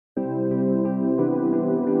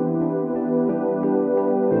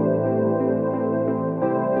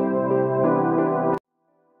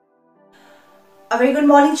A very good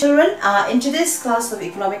morning, children. In today's class of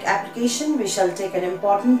economic application, we shall take an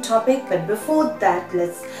important topic. But before that,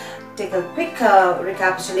 let's take a quick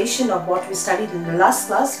recapitulation of what we studied in the last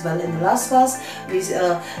class. Well, in the last class,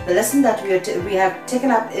 the lesson that we have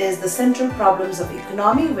taken up is the central problems of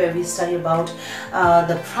economy, where we study about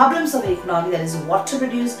the problems of economy, that is what to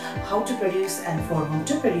produce, how to produce, and for whom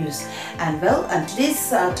to produce. And well, and today's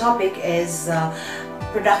topic is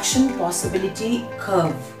production possibility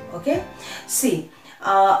curve. Okay, see,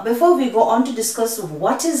 before we go on to discuss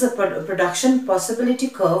what is a production possibility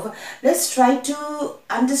curve, let's try to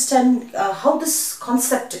understand how this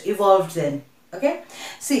concept evolved then. Okay,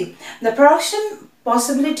 see, the production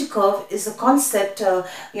possibility curve is a concept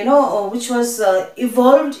which was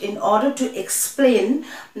evolved in order to explain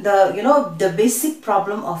the basic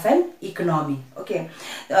problem of an economy. Okay,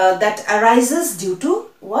 that arises due to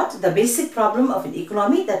what? The basic problem of an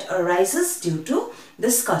economy that arises due to the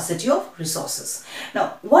scarcity of resources.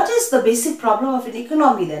 Now, what is the basic problem of an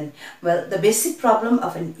economy then? Well, the basic problem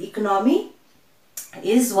of an economy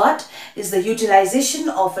is what? Is the utilization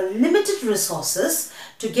of a limited resources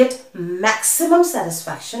to get maximum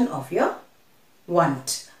satisfaction of your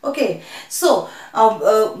want. Okay, so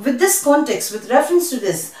with this context, with reference to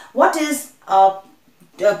this, what is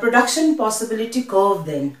production possibility curve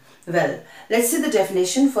then? Well, let's see the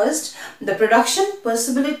definition first. The production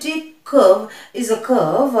possibility curve is a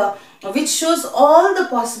curve which shows all the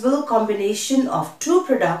possible combination of two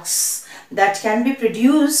products that can be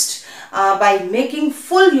produced by making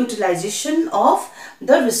full utilization of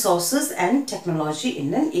the resources and technology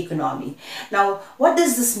in an economy. Now, what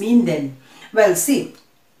does this mean then? Well, see,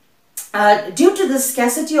 due to the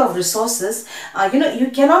scarcity of resources,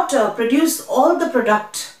 you cannot produce all the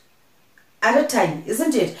product at a time,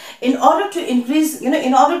 isn't it? In order to increase,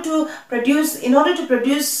 in order to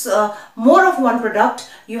produce more of one product,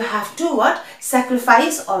 you have to what?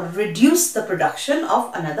 Sacrifice or reduce the production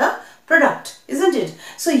of another product, isn't it?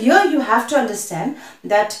 So here you have to understand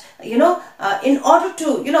that in order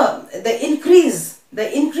to the increase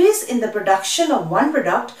in the production of one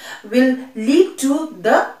product will lead to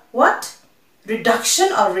the what? Reduction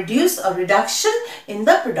in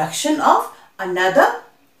the production of another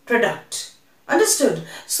product. Understood?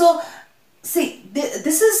 So see,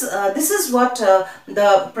 this is what the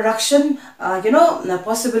production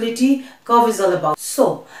possibility curve is all about.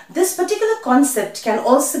 So this particular concept can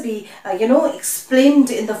also be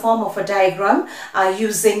explained in the form of a diagram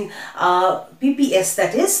using PPS,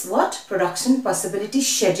 that is what? Production possibility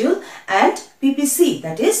schedule, and PPC,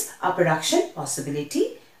 that is a production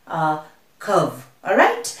possibility curve.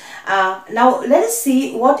 Alright, now let us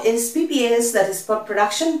see what is PPS, that is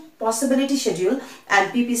production possibility schedule,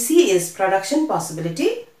 and PPC is production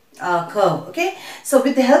possibility curve. Okay, so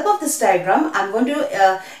with the help of this diagram, I'm going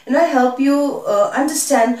to help you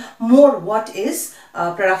understand more what is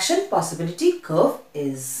production possibility curve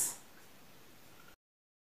is.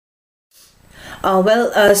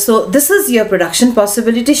 So this is your production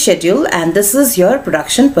possibility schedule and this is your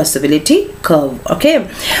production possibility curve. Okay,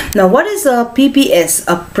 now what is a PPS,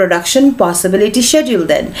 a production possibility schedule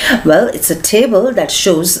then? Well, it's a table that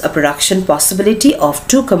shows a production possibility of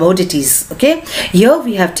two commodities. Okay, here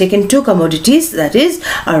we have taken two commodities, that is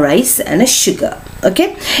a rice and a sugar.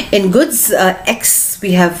 Okay, in goods X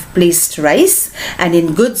we have placed rice, and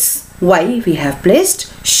in goods Y we have placed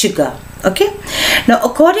sugar. Okay, now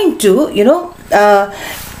according to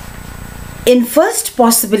in first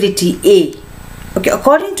possibility A, okay,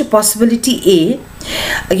 according to possibility A,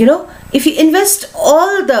 if you invest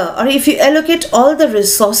all the, or if you allocate all the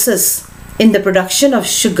resources in the production of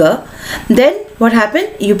sugar, then what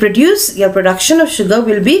happened? Your production of sugar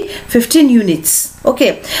will be 15 units.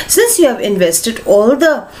 Okay, since you have invested all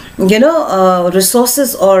the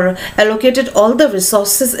resources or allocated all the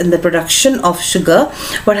resources in the production of sugar,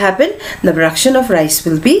 what happened? The production of rice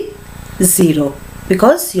will be 0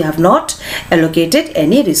 because you have not allocated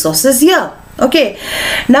any resources here. Okay,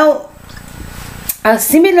 now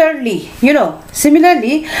similarly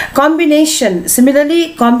combination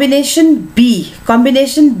B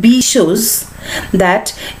shows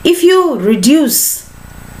that if you reduce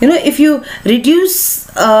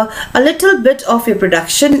a little bit of your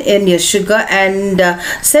production in your sugar and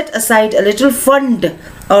set aside a little fund,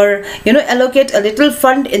 or allocate a little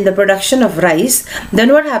fund in the production of rice,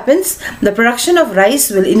 then what happens? The production of rice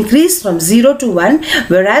will increase from 0 to 1,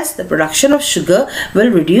 whereas the production of sugar will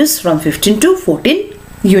reduce from 15 to 14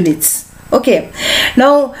 units. Okay,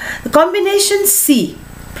 now the combination C,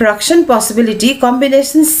 production possibility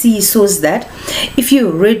combination C, shows that if you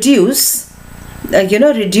reduce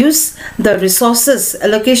reduce the resources,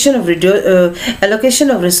 allocation of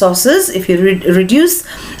resources, if you reduce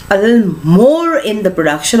a little more in the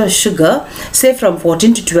production of sugar, say from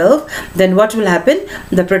 14 to 12, then what will happen?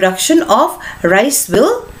 The production of rice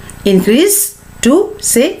will increase to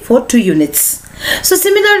say 2 units. So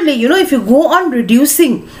similarly, if you go on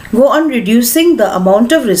reducing the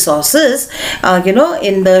amount of resources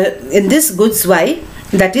in this goods Y,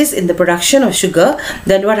 that is in the production of sugar,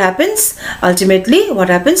 then what happens? Ultimately, what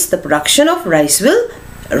happens? The production of rice will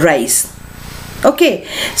rise. Okay,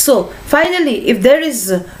 so finally, if there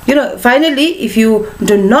is, if you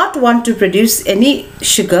do not want to produce any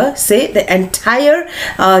sugar, say the entire,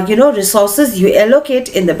 resources you allocate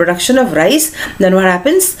in the production of rice, then what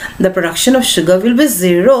happens? The production of sugar will be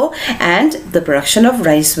 0 and the production of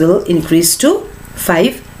rice will increase to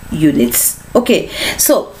 5 units. Okay,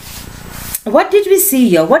 so what did we see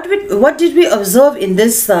here? What did we observe in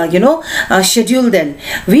this schedule then?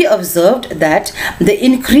 We observed that the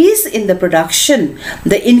increase in the production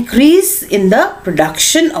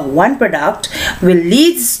of one product will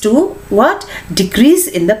leads to what? Decrease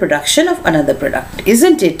in the production of another product,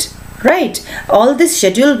 isn't it? Right, all this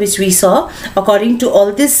schedule which we saw, according to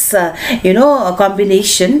all this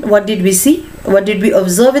combination, what did we see? What did we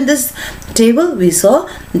observe in this table? We saw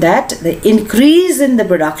that the increase in the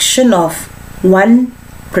production of one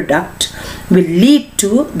product will lead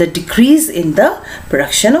to the decrease in the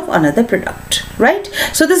production of another product, right?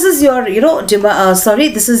 So this is your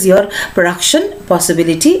this is your production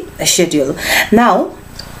possibility schedule. Now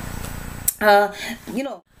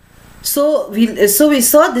so we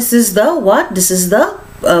saw this is the what? This is the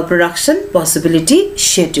production possibility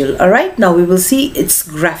schedule. All right, now we will see its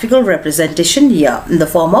graphical representation here in the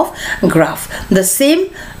form of graph. The same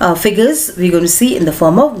figures we're going to see in the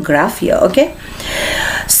form of graph here. Okay,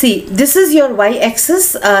 see, this is your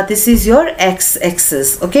y-axis, this is your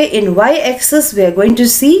x-axis. Okay, in y-axis we are going to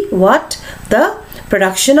see what? The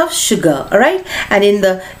production of sugar. All right, and in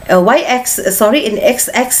the in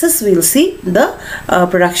x-axis we will see the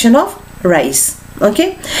production of rice.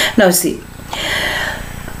 Okay, now see,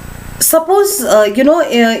 suppose as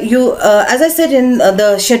I said in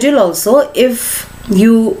the schedule also, if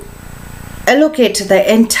you allocate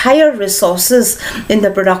the entire resources in the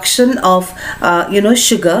production of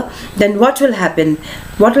sugar, then what will happen?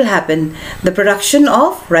 The production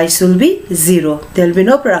of rice will be 0. There will be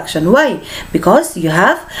no production. Why? Because you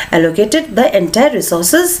have allocated the entire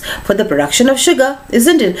resources for the production of sugar,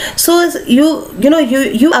 isn't it? So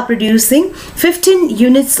you are producing 15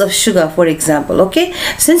 units of sugar, for example. Okay,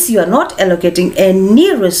 since you are not allocating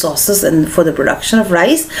any resources for the production of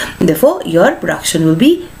rice, therefore your production will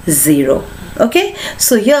be 0. Okay,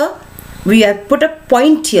 so here we have put a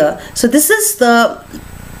point here. So this is the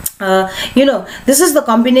this is the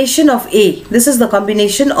combination of A. This is the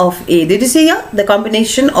combination of A. Did you see here? The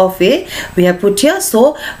combination of A we have put here.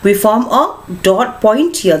 So we form a dot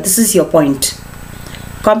point here. This is your point.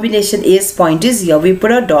 Combination A's point is here. We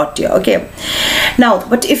put a dot here. Okay. Now,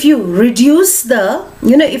 but if you reduce the,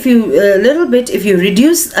 if you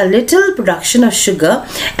reduce a little production of sugar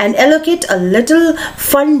and allocate a little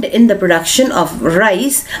fund in the production of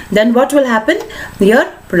rice, then what will happen? Your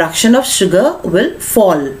production of sugar will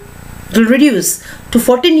fall. It will reduce to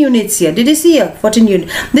 14 units here. Did you see here? 14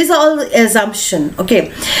 units. These are all assumption.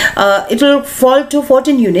 Okay. It will fall to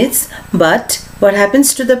 14 units, but what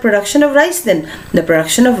happens to the production of rice then? The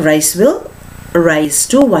production of rice will rise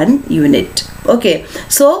to 1 unit. Okay,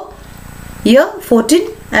 so here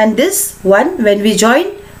 14 and this 1, when we join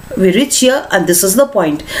we reach here, and this is the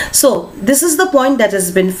point. So this is the point that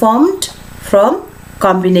has been formed from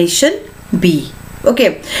combination B.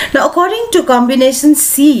 Okay, now according to combination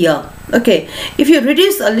C here, okay, if you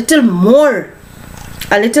reduce a little more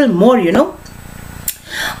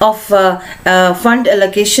of fund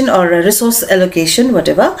allocation or resource allocation,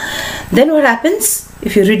 whatever, then what happens?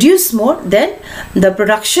 If you reduce more, then the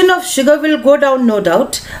production of sugar will go down, no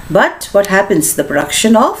doubt, but what happens? The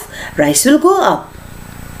production of rice will go up,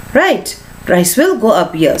 right? Rice will go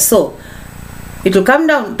up here. So it will come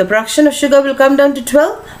down, the production of sugar will come down to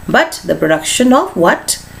 12, but the production of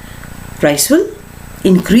what? Rice will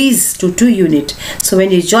increase to 2 unit. So when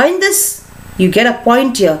you join this, you get a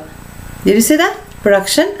point here. Did you see that?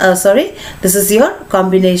 Production, this is your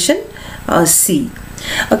combination C.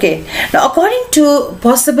 Okay, now according to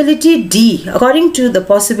possibility D,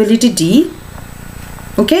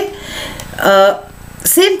 okay,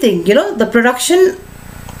 same thing, the production,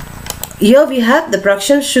 here we have the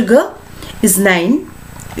production of sugar is 9,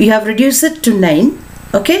 you have reduced it to 9,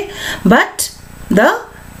 okay, but the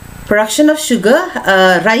production of sugar,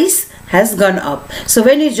 rice has gone up. So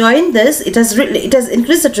when you join this, it has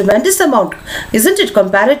increased a tremendous amount, isn't it,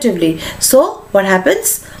 comparatively? So what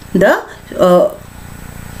happens?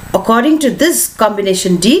 According to this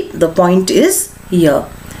combination D, the point is here.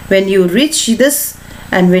 When you reach this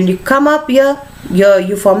and when you come up here,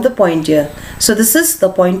 you form the point here. So this is the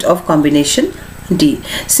point of combination D.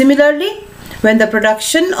 Similarly, when the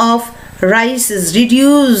production of rice is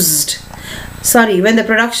reduced, when the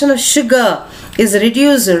production of sugar is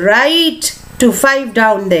reduced right to 5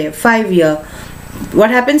 down there, 5 here,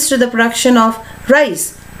 what happens to the production of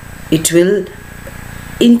rice? It will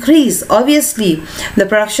increase. Obviously, the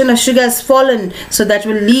production of sugar has fallen, so that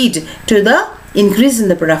will lead to the increase in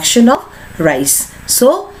the production of rice.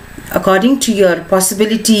 So, according to your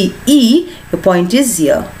possibility E, your point is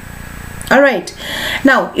here. Alright,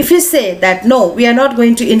 now if you say that no, we are not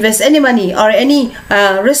going to invest any money or any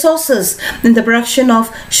resources in the production of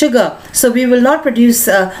sugar, so we will not produce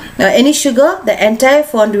any sugar, the entire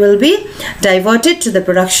fund will be diverted to the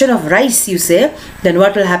production of rice, you say, then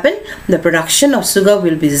what will happen? The production of sugar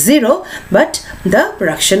will be 0, but the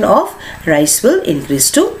production of rice will increase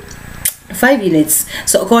to 5 units.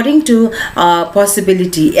 So according to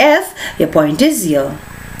possibility F, your point is here.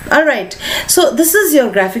 Alright, so this is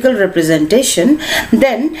your graphical representation.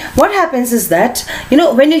 Then what happens is that,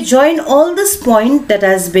 when you join all this point that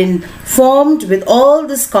has been formed with all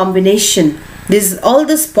this combination, all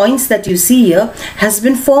these points that you see here has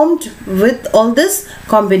been formed with all this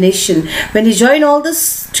combination. When you join all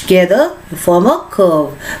this together, you form a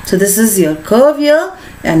curve. So this is your curve here,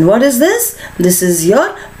 and what is this? This is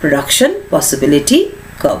your production possibility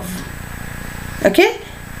curve. Okay?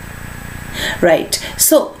 Right.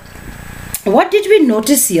 So what did we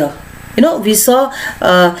notice here? We saw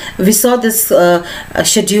this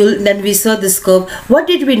schedule, then we saw this curve. What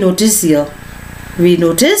did we notice here? We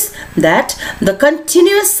notice that the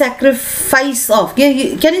continuous sacrifice of, can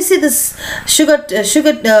you see this sugar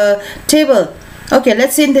table? Okay,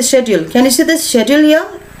 let's see in the schedule. Can you see this schedule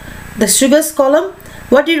here? The sugars column.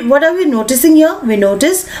 What are we noticing here? We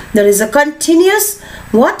notice there is a continuous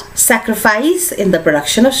sacrifice in the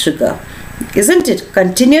production of sugar. Isn't it?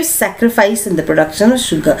 Continuous sacrifice in the production of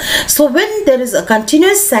sugar. So when there is a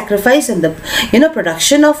continuous sacrifice in the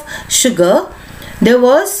production of sugar, there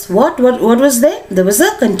was what was there? There was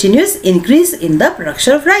a continuous increase in the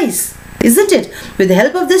production of rice. Isn't it? With the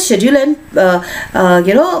help of this schedule and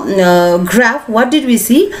graph, what did we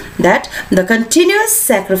see? That the continuous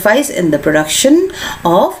sacrifice in the production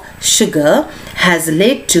of sugar has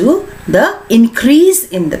led to the increase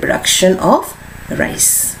in the production of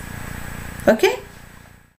rice. Okay?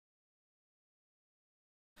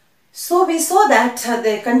 So we saw that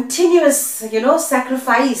the continuous,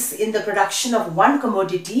 sacrifice in the production of one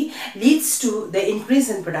commodity leads to the increase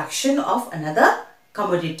in production of another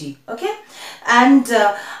commodity. Okay? And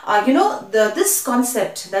this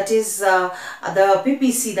concept, that is the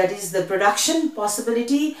PPC, that is the production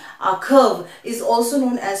possibility curve, is also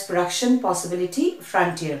known as production possibility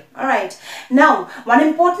frontier. Alright, now one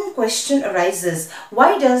important question arises: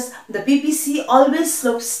 why does the PPC always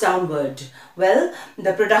slopes downward? Well,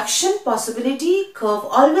 the production possibility curve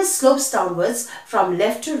always slopes downwards from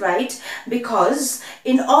left to right, because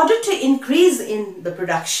in order to increase in the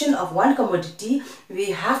production of one commodity,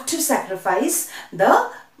 we have to sacrifice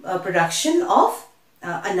the production of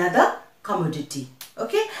another commodity.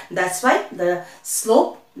 Okay, that's why the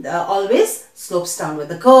slope always slopes downward.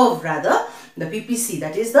 The curve, rather, the PPC,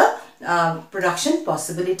 that is the production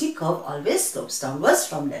possibility curve, always slopes downwards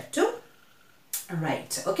from left to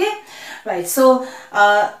right. Okay, right. So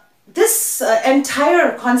this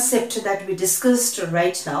entire concept that we discussed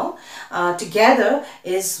right now together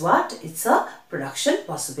is what? It's a production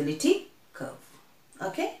possibility curve.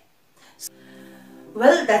 Okay.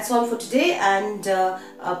 Well, that's all for today, and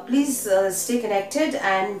please stay connected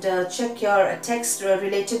and check your text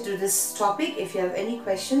related to this topic. If you have any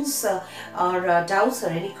questions or doubts or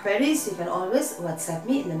any queries, you can always WhatsApp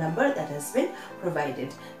me in the number that has been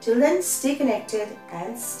provided. Till then, stay connected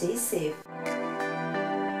and stay safe.